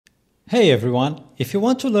Hey everyone! If you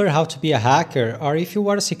want to learn how to be a hacker, or if you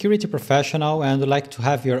are a security professional and would like to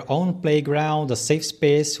have your own playground, a safe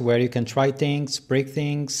space where you can try things, break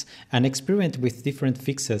things, and experiment with different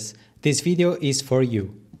fixes, this video is for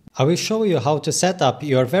you. I will show you how to set up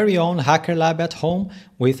your very own hacker lab at home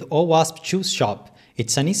with OWASP Juice Shop.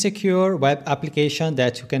 It's an insecure web application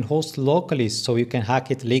that you can host locally so you can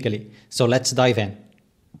hack it legally. So let's dive in.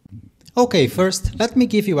 Okay, first, let me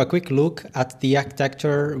give you a quick look at the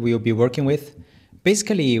architecture we'll be working with.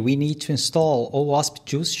 Basically, we need to install OWASP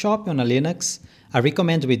Juice Shop on a Linux. I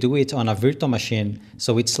recommend we do it on a virtual machine,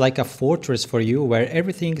 so it's like a fortress for you where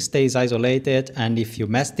everything stays isolated, and if you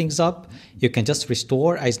mess things up, you can just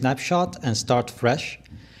restore a snapshot and start fresh.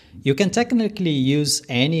 You can technically use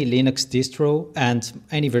any Linux distro and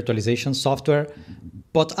any virtualization software,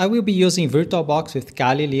 but I will be using VirtualBox with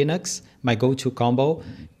Kali Linux, my go-to combo.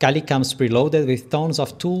 Kali comes preloaded with tons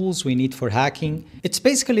of tools we need for hacking. It's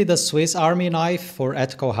basically the Swiss Army knife for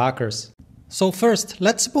ethical hackers. So first,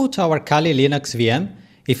 let's boot our Kali Linux VM.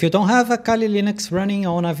 If you don't have a Kali Linux running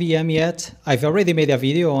on a VM yet, I've already made a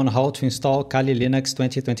video on how to install Kali Linux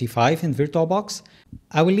 2025 in VirtualBox.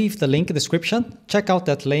 I will leave the link in the description. Check out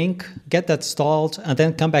that link, get that installed, and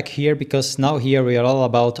then come back here because now here we are all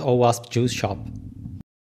about OWASP Juice Shop.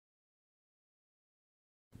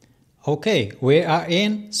 Okay, we are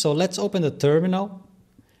in, so let's open the terminal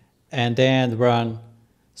and then run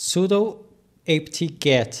sudo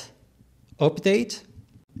apt-get update,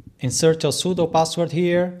 insert your sudo password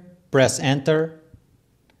here, press enter,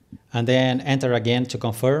 and then enter again to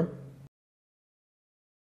confirm.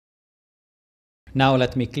 Now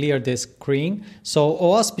let me clear this screen. So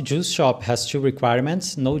OWASP Juice Shop has two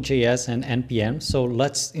requirements, NodeJS and npm, so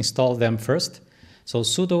let's install them first. So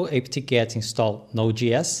sudo apt-get install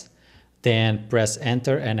NodeJS. Then press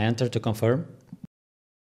enter and enter to confirm.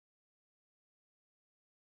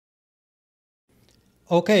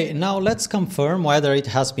 Okay, now let's confirm whether it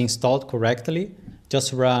has been installed correctly.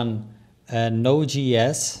 Just run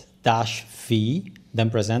nodejs-v,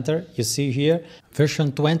 then press enter. You see here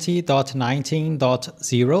version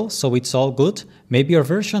 20.19.0, so it's all good. Maybe your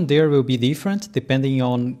version there will be different depending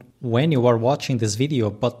on when you are watching this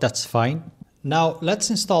video, but that's fine. Now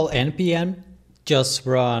let's install npm. Just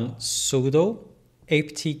run sudo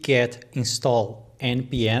apt-get install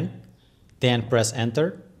npm, then press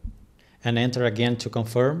enter, and enter again to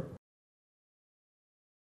confirm.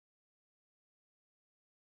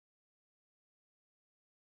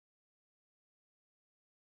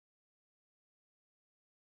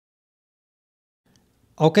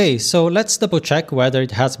 Okay, so let's double check whether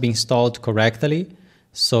it has been installed correctly.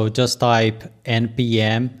 So just type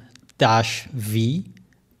npm-v,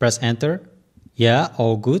 press enter. Yeah,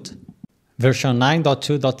 all good. Version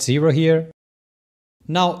 9.2.0 here.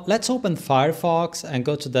 Now let's open Firefox and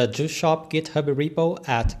go to the Juice Shop GitHub repo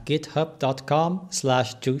at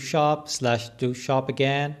github.com/juiceshop/juiceshop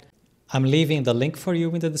again. I'm leaving the link for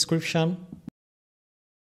you in the description.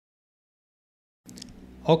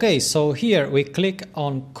 Okay, so here we click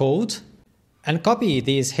on code and copy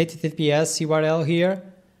this HTTPS URL here.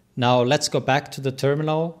 Now let's go back to the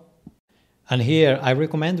terminal. And here I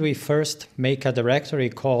recommend we first make a directory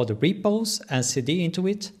called repos and cd into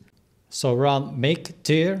it. So run make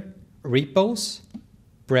dir repos,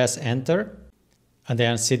 press enter, and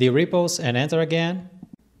then cd repos and enter again.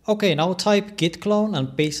 Okay, now type git clone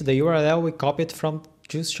and paste the URL we copied from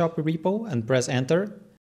Juice Shop repo and press enter.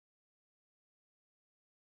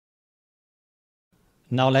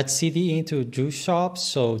 Now let's cd into Juice Shop,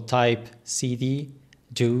 so type cd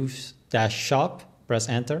juice-shop, press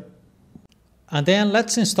enter. And then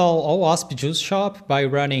let's install OWASP Juice Shop by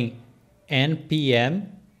running npm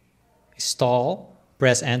install,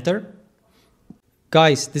 press enter.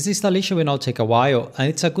 Guys, this installation will now take a while, and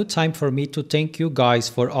it's a good time for me to thank you guys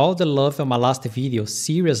for all the love on my last video,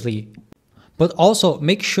 seriously. But also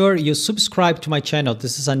make sure you subscribe to my channel.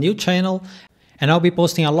 This is a new channel and I'll be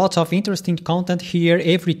posting a lot of interesting content here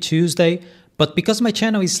every Tuesday. But because my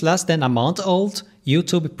channel is less than a month old,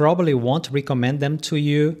 YouTube probably won't recommend them to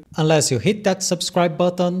you unless you hit that subscribe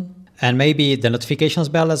button and maybe the notifications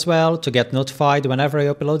bell as well to get notified whenever I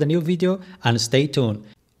upload a new video, and stay tuned.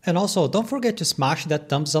 And also don't forget to smash that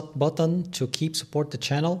thumbs up button to keep support the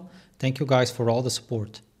channel. Thank you guys for all the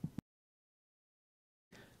support.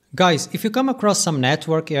 Guys, if you come across some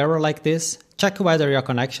network error like this, check whether your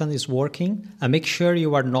connection is working and make sure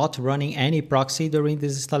you are not running any proxy during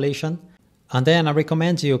this installation. And then I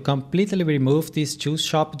recommend you completely remove this Juice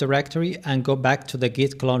Shop directory and go back to the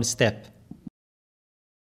git clone step.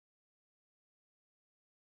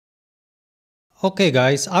 Okay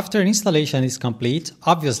guys, after installation is complete,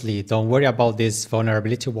 obviously don't worry about these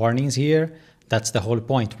vulnerability warnings here. That's the whole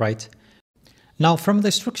point, right? Now from the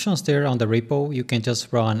instructions there on the repo, you can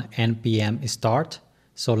just run npm start.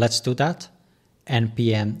 So let's do that.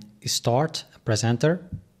 npm start, press enter.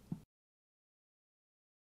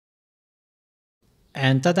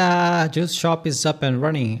 And tada, Juice Shop is up and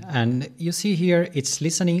running. And you see here, it's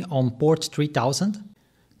listening on port 3000.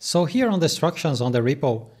 So here on the instructions on the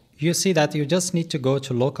repo, you see that you just need to go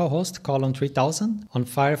to localhost colon 3000 on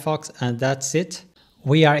Firefox and that's it.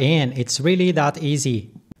 We are in. It's really that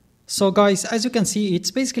easy. So guys, as you can see,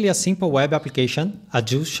 it's basically a simple web application, a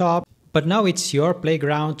Juice Shop, but now it's your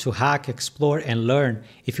playground to hack, explore and learn.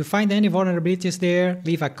 If you find any vulnerabilities there,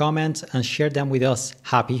 leave a comment and share them with us.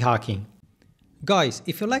 Happy hacking! Guys,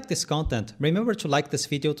 if you like this content, remember to like this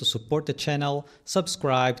video to support the channel,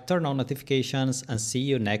 subscribe, turn on notifications and see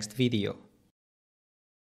you next video.